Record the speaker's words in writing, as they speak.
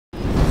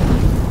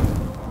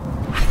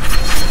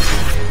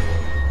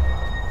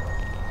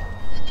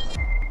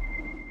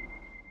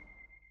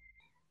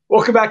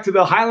Welcome back to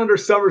the Highlander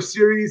Summer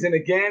Series. And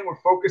again, we're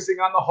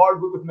focusing on the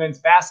hardwood with men's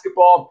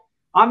basketball.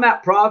 I'm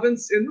Matt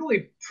Provence and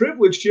really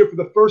privileged here for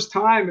the first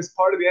time as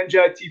part of the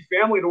NJIT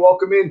family to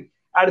welcome in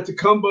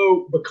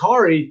Adetokunbo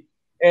Bakare.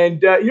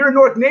 And you're a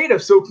Newark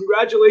native, so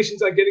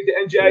congratulations on getting to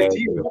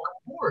NJIT. Welcome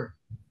aboard.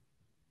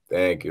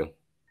 Thank you.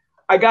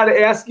 I got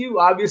to ask you,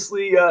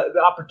 obviously,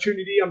 the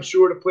opportunity, I'm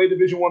sure, to play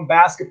Division I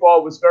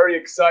basketball was very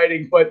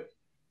exciting. But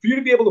for you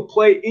to be able to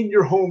play in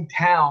your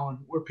hometown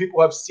where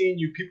people have seen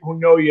you, people who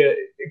know you,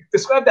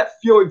 describe that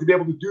feeling to be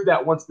able to do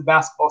that once the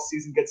basketball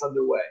season gets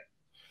underway.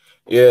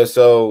 Yeah,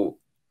 so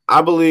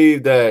I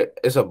believe that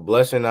it's a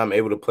blessing I'm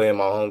able to play in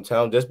my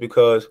hometown just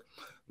because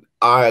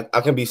I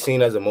can be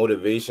seen as a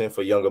motivation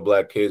for younger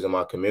Black kids in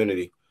my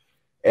community.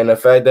 And the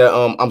fact that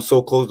I'm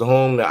so close to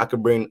home that I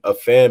could bring a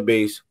fan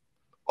base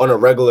on a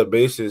regular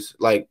basis,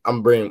 like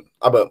I'm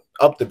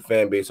up the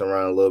fan base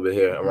around a little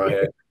bit around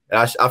here.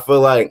 And I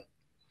feel like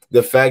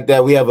the fact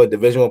that we have a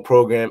Division I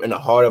program in the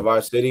heart of our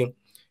city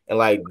and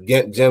like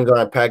gyms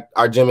aren't packed,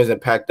 our gym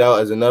isn't packed out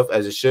as enough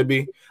as it should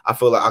be, I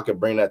feel like I could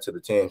bring that to the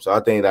team. So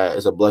I think that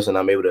it's a blessing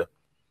I'm able to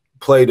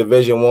play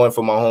Division I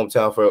for my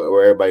hometown for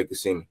where everybody can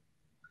see me.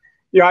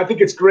 Yeah, I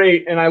think it's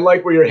great, and I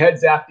like where your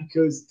head's at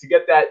because to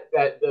get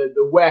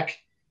the WEC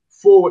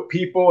full with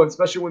people, and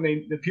especially when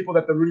the people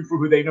that they're rooting for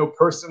who they know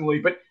personally.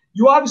 But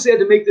you obviously had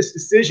to make this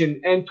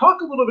decision, and talk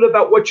a little bit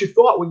about what you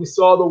thought when you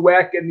saw the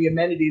WEC and the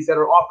amenities that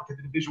are offered to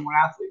the Division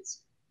I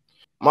athletes.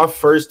 My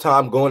first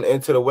time going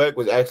into the WEC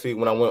was actually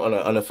when I went on an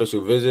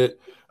unofficial visit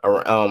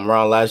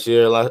around last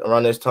year,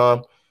 around this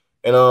time,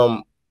 and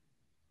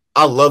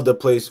I loved the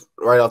place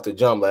right off the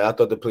jump. Like I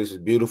thought the place was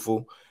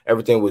beautiful.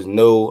 Everything was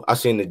new. I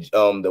seen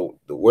the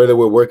where they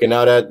were working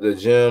out at the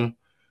gym,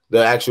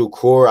 the actual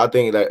core. I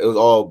think that it was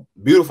all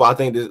beautiful. I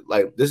think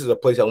this is a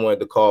place I wanted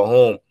to call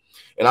home,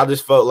 and I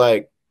just felt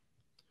like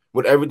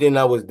with everything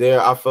that was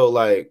there, I felt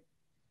like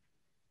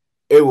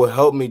it would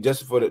help me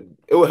just for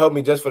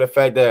the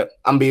fact that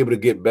I'm be able to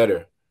get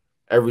better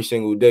every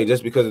single day,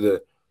 just because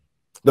of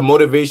the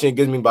motivation it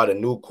gives me by the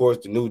new course,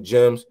 the new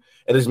gyms,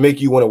 and just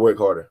make you want to work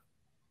harder.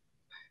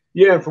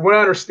 Yeah, and from what I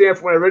understand,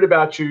 from what I read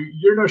about you,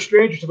 you're no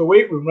stranger to the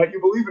weight room, right? You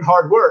believe in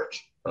hard work.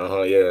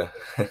 Yeah.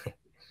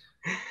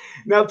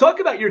 Now, talk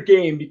about your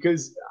game,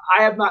 because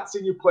I have not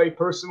seen you play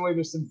personally.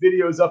 There's some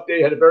videos up there.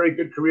 You had a very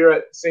good career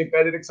at St.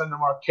 Benedict's under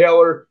Mark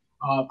Taylor,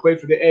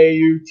 played for the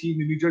AAU team,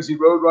 the New Jersey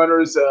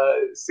Roadrunners,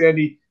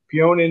 Sandy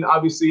Pionin.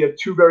 Obviously, you have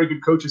two very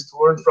good coaches to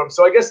learn from.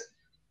 So I guess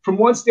from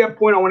one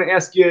standpoint, I want to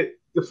ask you,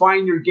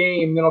 define your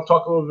game, then I'll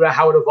talk a little bit about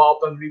how it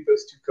evolved underneath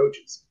those two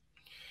coaches.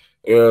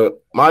 Yeah,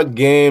 my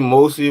game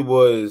mostly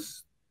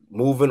was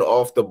moving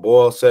off the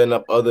ball, setting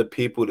up other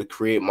people to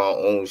create my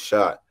own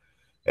shot.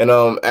 And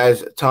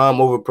as time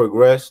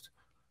progressed,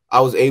 I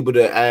was able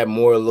to add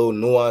more little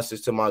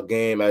nuances to my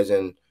game, as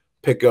in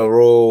pick and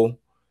roll,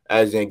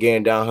 as in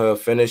getting downhill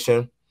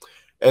finishing.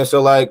 And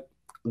so, like,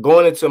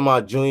 going into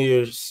my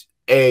junior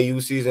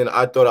AAU season,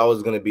 I thought I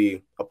was going to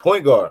be a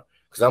point guard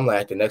because I'm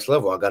like, at the next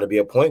level, I got to be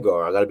a point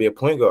guard. I got to be a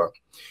point guard.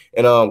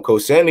 And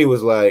Coach Sandy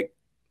was like,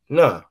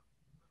 nah.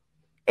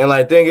 And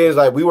like thing is,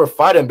 like we were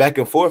fighting back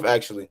and forth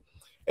actually,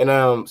 and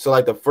so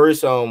like the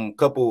first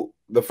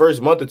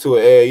month or two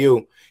at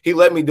AAU, he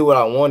let me do what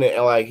I wanted,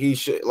 and like he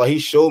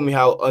showed me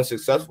how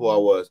unsuccessful I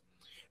was,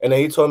 and then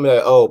he told me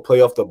that, oh,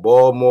 play off the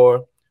ball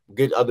more,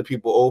 get other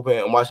people open,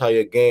 and watch how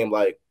your game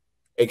like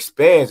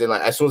expands. And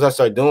like as soon as I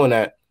started doing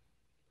that,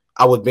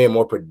 I was being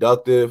more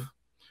productive,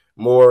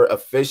 more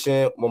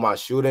efficient with my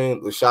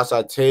shooting, the shots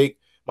I take,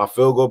 my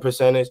field goal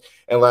percentage,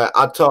 and like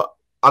I took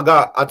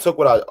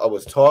what I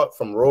was taught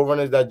from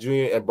Roadrunners that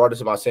junior and brought it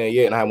to my senior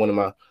year, and I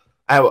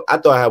had I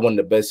thought I had one of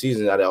the best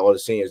seasons out of all the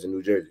seniors in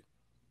New Jersey.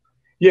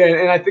 Yeah,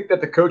 and I think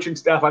that the coaching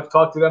staff, I've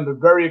talked to them, they're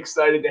very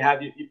excited to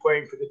have you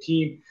playing for the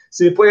team.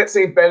 So you play at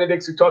St.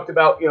 Benedict's. We talked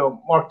about,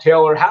 Mark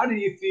Taylor. How do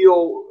you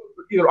feel,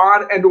 either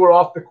on and or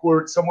off the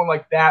court, someone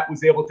like that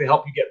was able to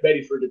help you get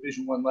ready for a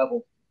Division I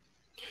level?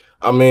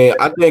 I mean,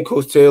 I think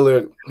Coach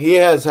Taylor, he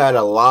has had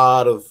a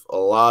lot of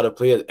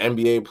players,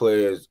 NBA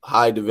players,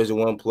 high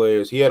Division I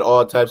players. He had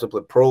all types of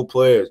pro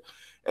players.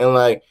 And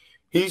like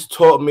he's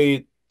taught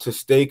me to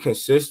stay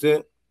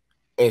consistent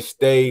and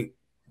stay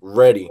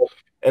ready.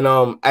 And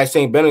at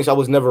St. Benedict's, I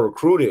was never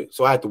recruited,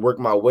 so I had to work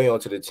my way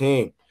onto the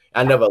team.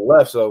 I never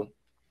left, so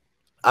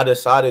I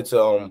decided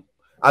to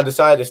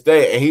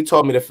stay. And he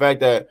taught me the fact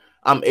that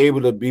I'm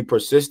able to be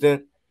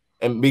persistent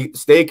and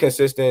stay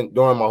consistent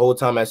during my whole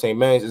time at St.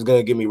 Benedict's is going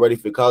to get me ready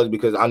for college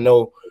because I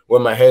know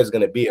where my head's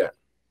going to be at.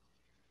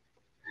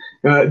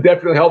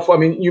 Definitely helpful. I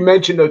mean, you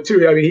mentioned, though,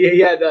 too, I mean, he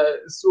had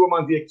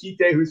Suleiman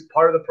Diakite, who's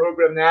part of the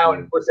program now,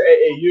 and, of course,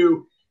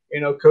 AAU,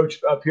 Coach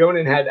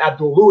Pionin had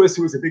Abdul Lewis,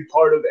 who was a big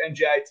part of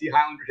NJIT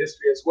Highlander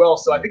history as well.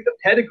 So I think the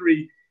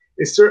pedigree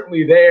is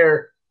certainly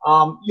there.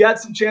 You had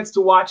some chance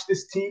to watch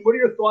this team. What are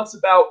your thoughts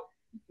about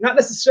not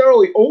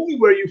necessarily only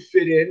where you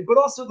fit in, but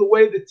also the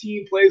way the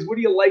team plays? What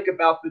do you like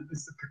about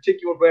this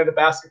particular brand of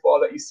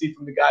basketball that you see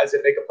from the guys that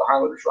make up the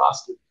Highlanders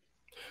roster?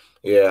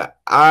 Yeah,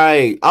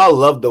 I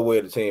love the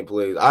way the team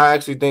plays. I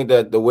actually think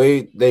that the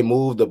way they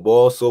move the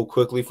ball so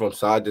quickly from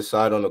side to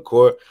side on the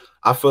court,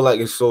 I feel like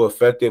it's so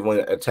effective when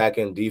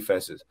attacking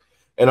defenses.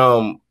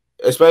 And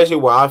especially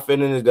where I fit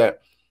in is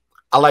that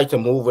I like to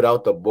move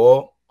without the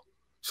ball.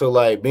 So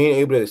like being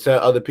able to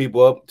set other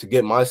people up to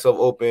get myself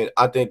open,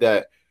 I think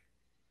that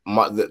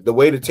the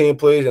way the team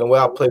plays and the way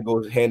I play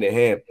goes hand in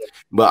hand.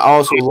 But I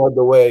also love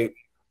the way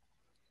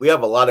we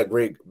have a lot of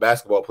great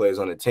basketball players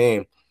on the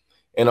team.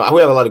 And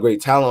we have a lot of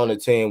great talent on the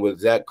team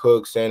with Zach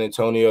Cook, San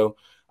Antonio.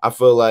 I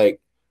feel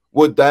like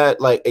with that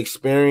like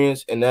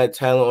experience and that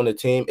talent on the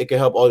team, it can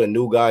help all the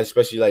new guys,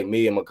 especially like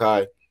me and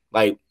Makai,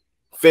 like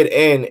fit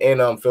in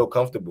and feel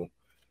comfortable.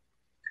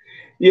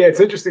 Yeah, it's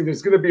interesting.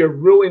 There's going to be a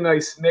really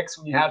nice mix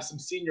when you have some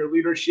senior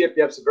leadership.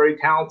 You have some very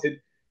talented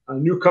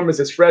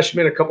newcomers as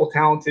freshmen, a couple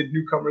talented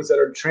newcomers that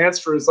are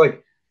transfers.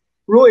 Like,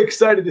 really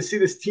excited to see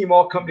this team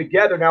all come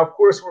together. Now, of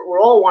course, we're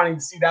all wanting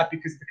to see that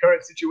because of the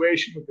current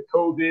situation with the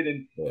COVID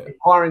and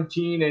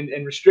quarantine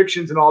and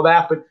restrictions and all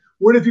that. But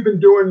what have you been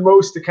doing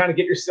most to kind of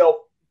get yourself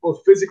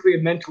both physically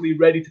and mentally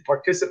ready to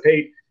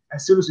participate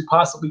as soon as we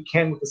possibly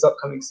can with this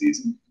upcoming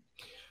season?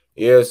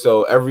 Yeah,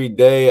 so every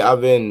day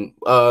I've been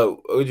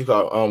what do you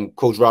call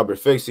Coach Robert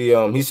Fix.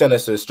 He sent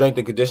us a strength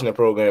and conditioning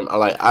program.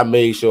 I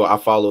made sure I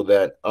followed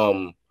that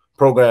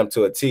program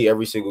to a T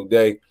every single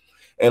day.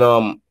 And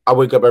I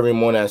wake up every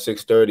morning at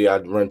 6:30. I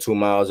run 2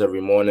 miles every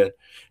morning,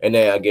 and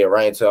then I get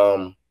right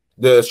into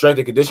the strength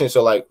and conditioning.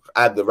 So like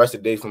I have the rest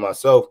of the day for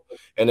myself,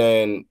 and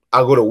then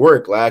I go to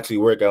work. Like I actually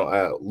work out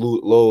at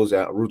Lowe's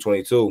at Route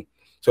 22.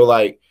 So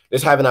like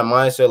just having that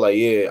mindset, like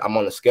yeah, I'm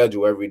on a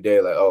schedule every day.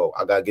 Like oh,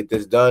 I gotta get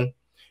this done,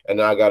 and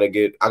then I gotta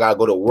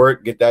go to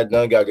work, get that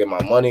done, gotta get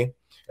my money,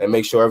 and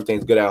make sure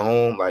everything's good at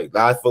home. Like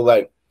I feel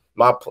like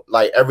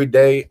every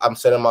day I'm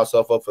setting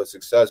myself up for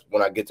success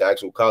when I get to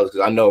actual college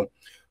because I know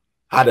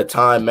how to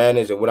time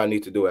manage and what I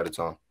need to do at a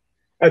time.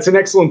 That's an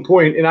excellent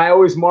point, and I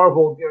always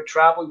marveled,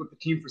 traveling with the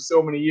team for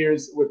so many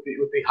years with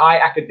the high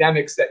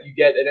academics that you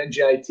get at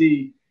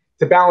NJIT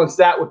to balance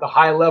that with the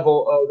high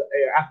level of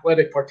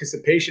athletic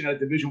participation at a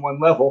Division I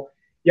level.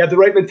 You have the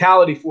right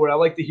mentality for it. I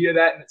like to hear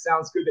that, and it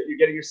sounds good that you're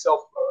getting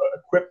yourself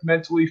equipped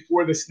mentally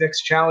for this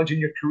next challenge in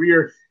your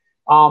career.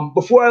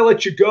 Before I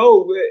let you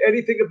go,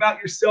 anything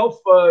about yourself,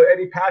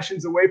 any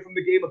passions away from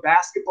the game of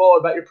basketball,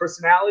 about your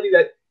personality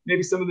that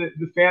maybe some of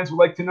the fans would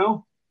like to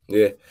know?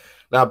 Yeah.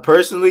 Now,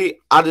 personally,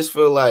 I just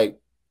feel like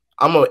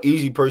I'm an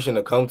easy person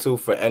to come to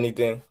for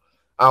anything.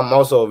 I'm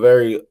also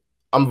very,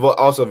 I'm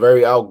also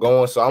very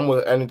outgoing. So I'm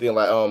with anything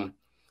like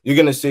you're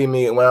gonna see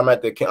me when I'm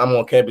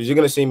on campus. You're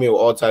gonna see me with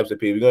all types of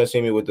people. You're gonna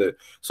see me with the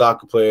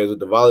soccer players, with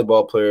the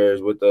volleyball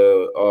players, with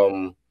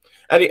the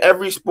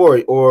every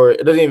sport, or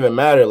it doesn't even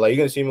matter. Like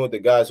you're gonna see me with the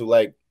guys who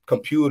like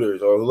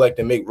computers or who like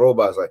to make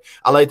robots. Like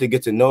I like to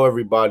get to know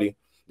everybody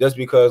just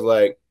because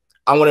like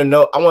I want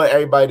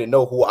everybody to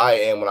know who I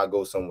am when I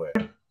go somewhere.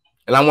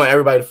 And I want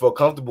everybody to feel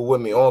comfortable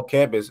with me on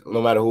campus,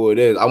 no matter who it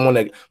is. I want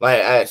to, like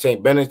at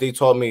St. Benedict's, they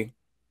taught me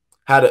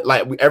how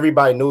to,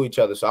 everybody knew each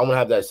other. So I want to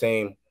have that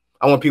same,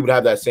 I want people to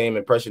have that same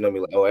impression of me.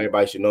 Like, oh,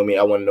 everybody should know me.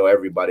 I want to know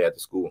everybody at the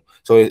school.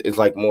 So it's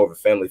like more of a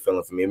family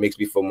feeling for me. It makes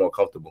me feel more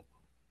comfortable.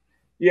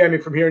 Yeah, I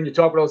mean, from hearing you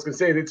talk, what I was going to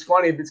say, it's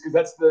funny because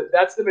that's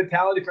the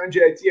mentality for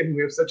NJIT. I mean,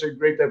 we have such a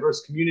great,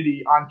 diverse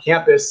community on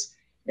campus,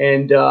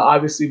 and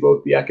obviously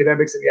both the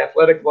academics and the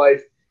athletic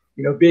life.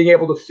 Being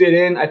able to fit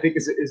in, I think,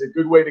 is a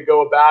good way to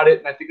go about it,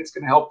 and I think it's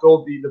going to help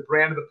build the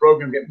brand of the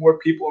program, get more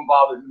people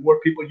involved, and more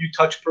people you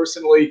touch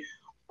personally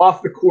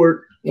off the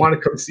court want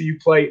to come see you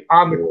play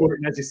on the court.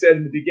 And as you said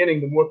in the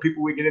beginning, the more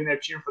people we get in there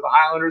cheering for the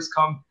Highlanders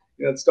come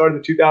the start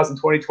of the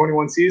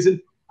 2020-21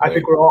 season, I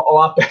think we're all a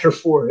lot better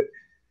for it.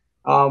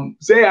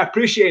 Zay, I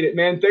appreciate it,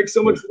 man. Thanks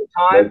so much for the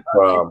time.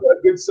 Keep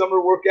a good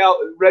summer workout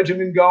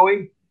regimen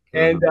going,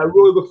 and I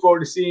really look forward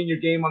to seeing your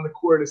game on the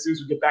court as soon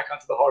as we get back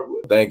onto the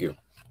hardwood. Thank you.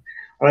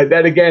 All right,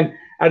 that again,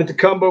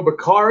 Adetokunbo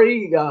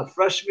Bakare,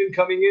 freshman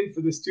coming in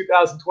for this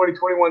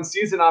 2020-21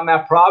 season on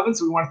that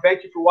Provence. We want to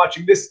thank you for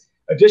watching this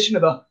edition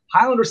of the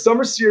Highlander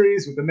Summer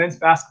Series with the men's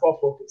basketball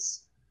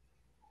focus.